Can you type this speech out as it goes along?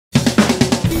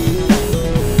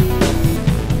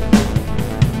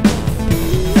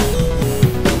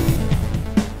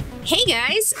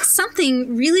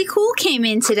something really cool came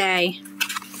in today.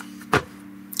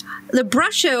 The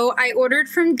Brusho I ordered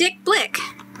from Dick Blick,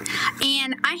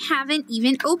 and I haven't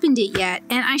even opened it yet.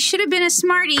 And I should have been a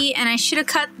smarty, and I should have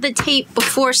cut the tape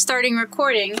before starting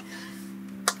recording,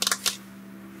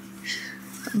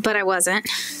 but I wasn't.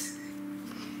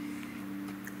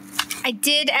 I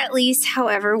did at least,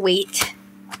 however, wait.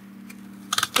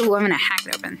 Ooh, I'm gonna hack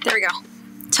it open. There we go.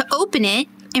 To open it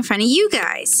in front of you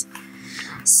guys.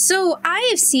 So I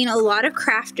have seen a lot of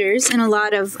crafters and a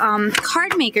lot of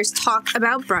card makers talk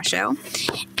about Brusho.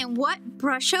 And what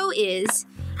Brusho is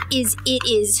it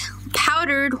is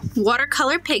powdered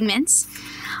watercolor pigments.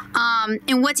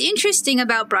 And what's interesting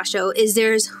about Brusho is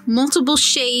there's multiple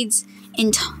shades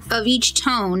of each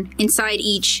tone inside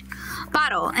each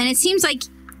bottle. And it seems like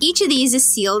each of these is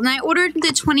sealed. And I ordered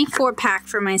the 24 pack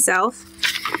for myself.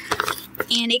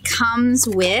 And it comes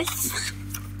with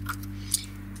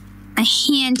a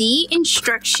handy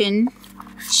instruction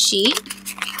sheet,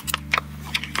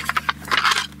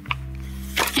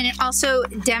 and it also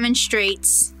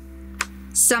demonstrates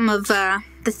some of the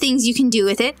things you can do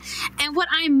with it. And what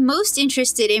I'm most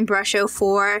interested in Brusho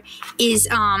for is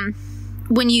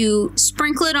when you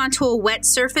sprinkle it onto a wet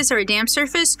surface or a damp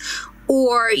surface,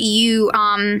 or you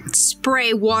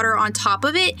spray water on top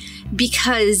of it,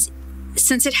 because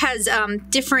since it has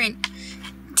different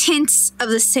tints of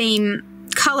the same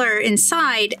color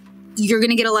inside, you're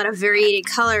gonna get a lot of variegated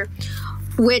color,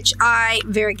 which I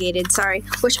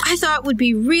thought would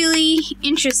be really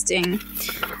interesting.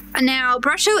 Now,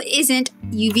 Brusho isn't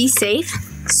UV safe,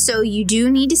 so you do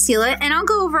need to seal it, and I'll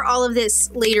go over all of this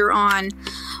later on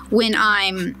when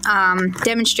I'm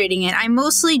demonstrating it. I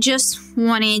mostly just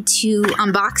wanted to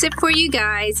unbox it for you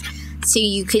guys so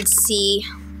you could see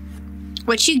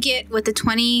what you get with the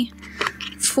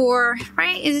 24,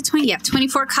 right? Is it 20? Yeah,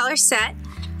 24 color set,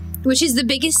 which is the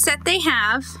biggest set they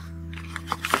have.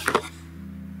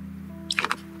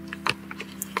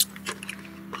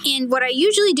 And what I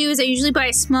usually do is I usually buy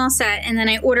a small set and then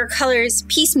I order colors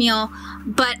piecemeal.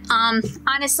 But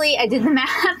honestly, I did the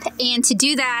math, and to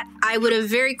do that, I would have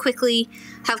very quickly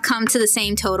have come to the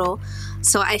same total.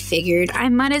 So I figured I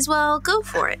might as well go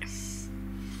for it.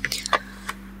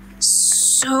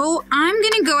 So I'm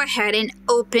gonna go ahead and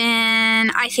open,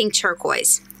 I think,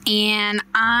 turquoise. And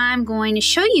I'm going to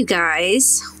show you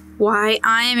guys why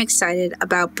I am excited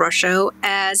about Brusho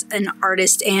as an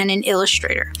artist and an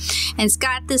illustrator. And it's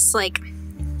got this, like,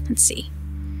 let's see.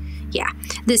 Yeah,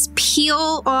 this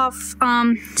peel off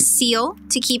seal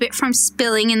to keep it from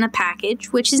spilling in the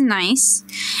package, which is nice.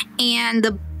 And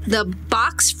the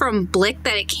box from Blick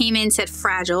that it came in said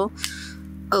fragile.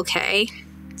 Okay.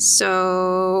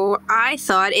 So I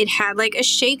thought it had like a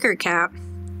shaker cap.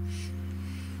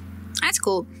 That's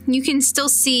cool. You can still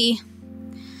see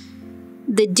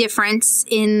the difference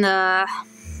in the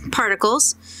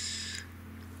particles.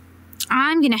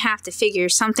 I'm gonna have to figure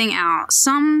something out,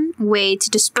 some way to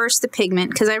disperse the pigment,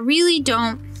 because I really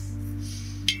don't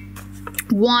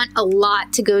want a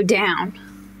lot to go down.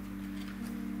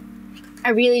 I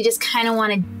really just kind of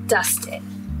want to dust it.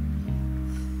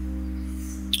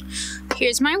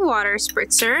 Here's my water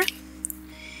spritzer.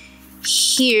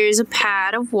 Here's a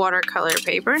pad of watercolor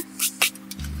paper.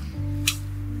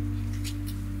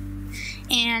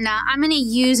 And I'm going to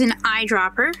use an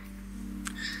eyedropper.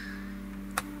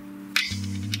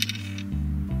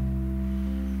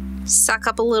 Suck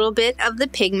up a little bit of the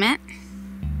pigment.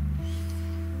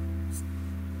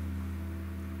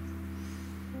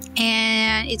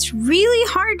 And it's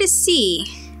really hard to see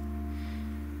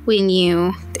when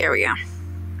you, there we go.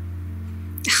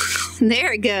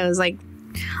 There it goes, like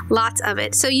lots of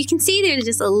it. So you can see there's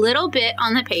just a little bit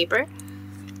on the paper.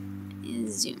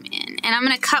 Zoom in. And I'm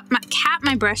going to cap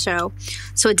my Brusho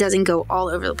so it doesn't go all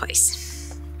over the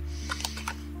place.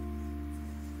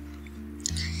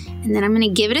 And then I'm going to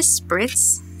give it a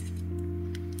spritz.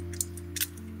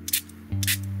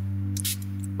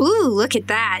 Ooh, look at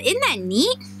that. Isn't that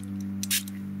neat?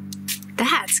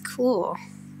 That's cool.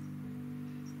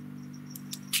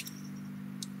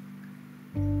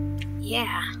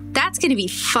 Yeah, that's going to be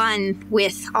fun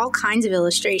with all kinds of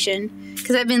illustration,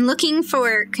 because I've been looking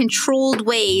for controlled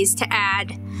ways to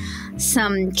add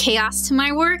some chaos to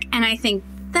my work, and I think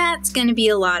that's going to be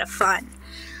a lot of fun.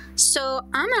 So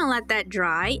I'm going to let that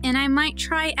dry, and I might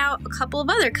try out a couple of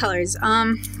other colors.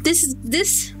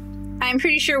 This I'm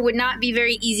pretty sure would not be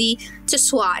very easy to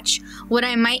swatch. What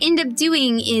I might end up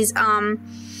doing is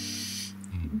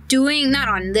doing, not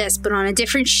on this, but on a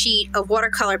different sheet of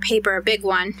watercolor paper, a big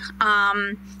one,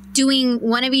 doing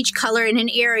one of each color in an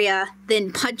area,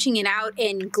 then punching it out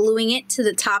and gluing it to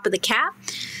the top of the cap.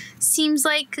 Seems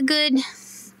like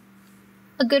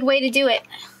a a good way to do it.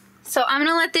 So I'm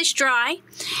gonna let this dry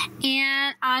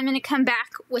and I'm gonna come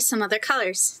back with some other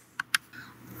colors.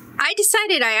 I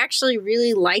decided I actually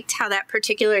really liked how that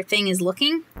particular thing is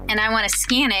looking, and I want to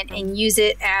scan it and use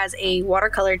it as a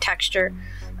watercolor texture,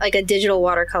 like a digital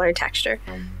watercolor texture.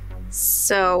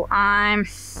 So I'm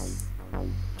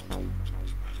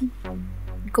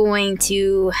going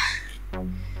to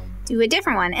do a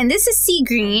different one, and this is sea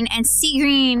green, and sea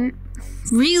green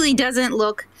really doesn't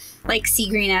look like sea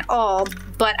green at all,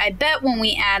 but I bet when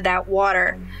we add that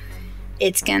water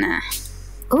it's gonna,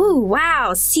 oh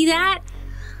wow, see that?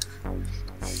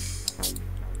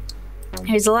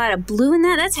 There's a lot of blue in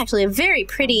that. That's actually a very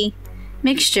pretty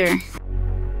mixture.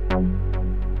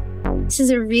 This is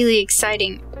a really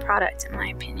exciting product in my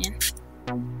opinion.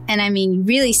 And I mean, you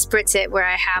really spritz it where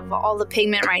I have all the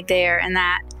pigment right there, and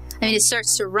that, I mean, it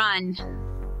starts to run.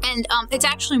 And it's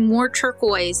actually more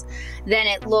turquoise than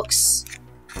it looks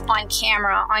on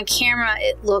camera. On camera,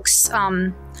 it looks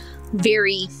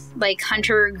very like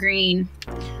hunter green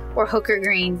or hooker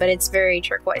green, but it's very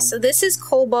turquoise. So this is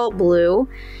cobalt blue,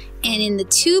 and in the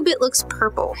tube it looks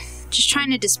purple. Just trying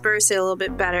to disperse it a little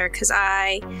bit better because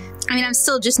I mean, I'm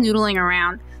still just noodling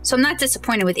around. So I'm not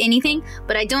disappointed with anything,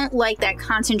 but I don't like that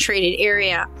concentrated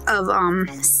area of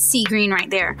sea green right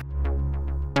there.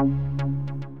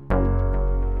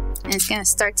 And it's gonna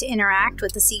start to interact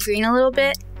with the sea green a little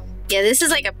bit. Yeah, this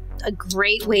is like a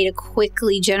great way to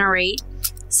quickly generate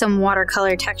some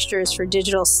watercolor textures for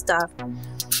digital stuff.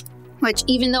 Which,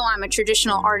 even though I'm a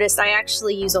traditional artist, I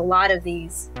actually use a lot of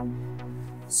these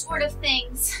sort of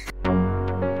things.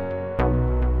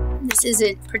 This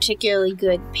isn't particularly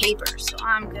good paper, so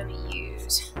I'm gonna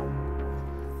use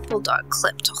bulldog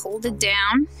clip to hold it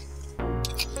down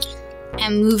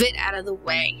and move it out of the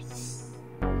way.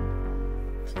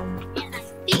 And I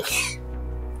think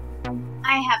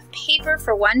I have paper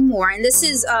for one more, and this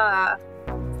is a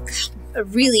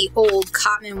really old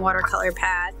Cotman watercolor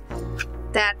pad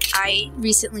that I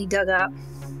recently dug up.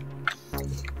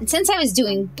 And since I was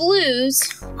doing blues,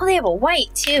 oh, they have a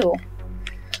white too.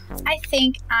 I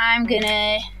think I'm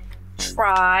gonna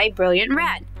try Brilliant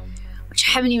Red, which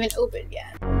I haven't even opened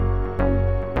yet.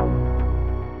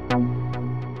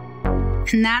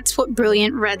 And that's what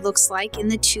Brilliant Red looks like in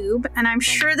the tube, and I'm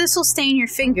sure this will stain your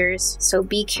fingers, so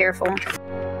be careful.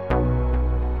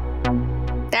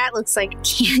 That looks like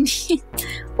candy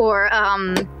or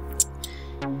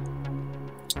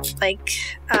like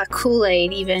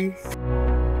Kool-Aid even.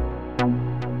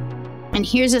 And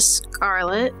here's a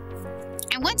scarlet.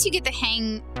 And once you get the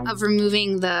hang of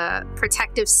removing the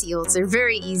protective seals, they're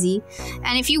very easy.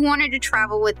 And if you wanted to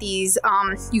travel with these,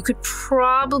 you could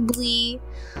probably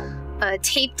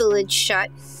tape the lid shut.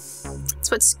 That's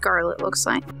what scarlet looks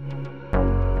like.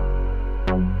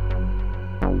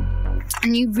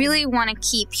 And you really want to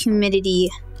keep humidity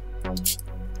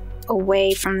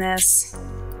away from this.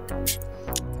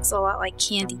 It's a lot like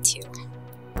candy too.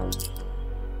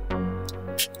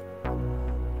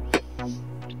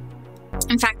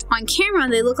 In fact, on camera,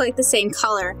 they look like the same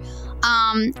color.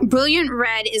 Brilliant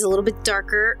Red is a little bit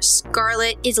darker.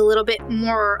 Scarlet is a little bit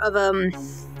more of a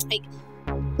like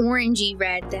orangey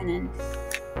red than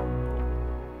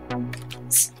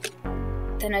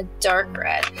a dark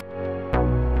red.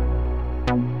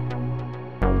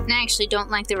 And I actually don't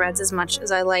like the reds as much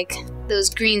as I like those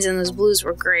greens, and those blues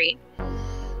were great.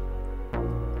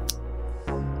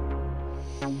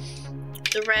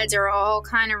 The reds are all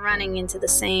kind of running into the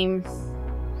same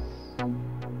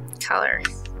color.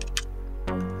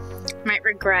 Might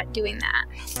regret doing that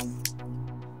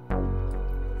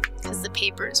because the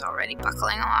paper is already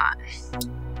buckling a lot.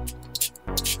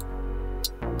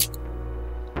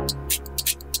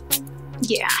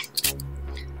 Yeah,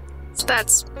 so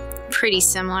that's pretty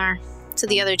similar to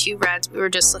the other two reds we were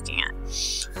just looking at.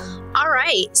 All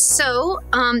right, so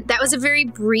that was a very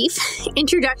brief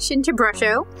introduction to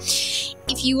Brusho.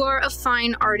 If you are a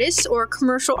fine artist or a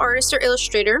commercial artist or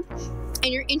illustrator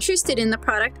and you're interested in the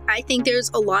product, I think there's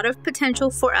a lot of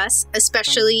potential for us,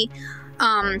 especially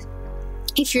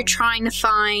if you're trying to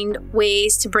find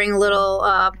ways to bring a little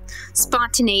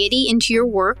spontaneity into your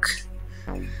work.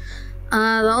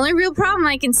 The only real problem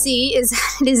I can see is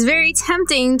that it is very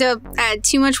tempting to add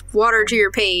too much water to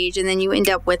your page and then you end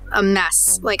up with a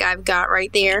mess like I've got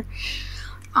right there.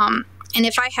 And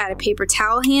if I had a paper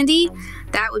towel handy,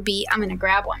 that would be, I'm gonna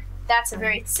grab one. That's a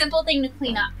very simple thing to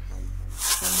clean up.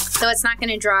 So it's not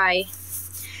gonna dry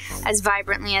as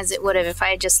vibrantly as it would have if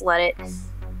I had just let it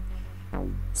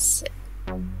sit.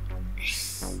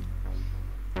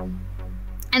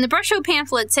 And the Brusho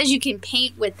pamphlet says you can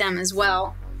paint with them as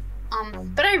well.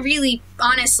 But I really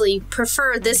honestly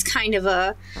prefer this kind of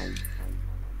a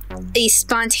a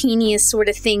spontaneous sort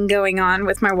of thing going on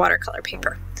with my watercolor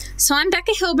paper. So I'm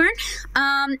Becca Hilburn.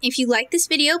 If you like this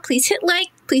video, please hit like.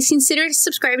 Please consider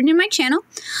subscribing to my channel.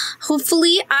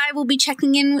 Hopefully, I will be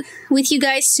checking in with you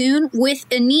guys soon with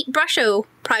a neat Brusho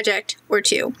project or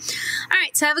two. All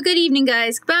right, so have a good evening,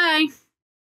 guys. Bye.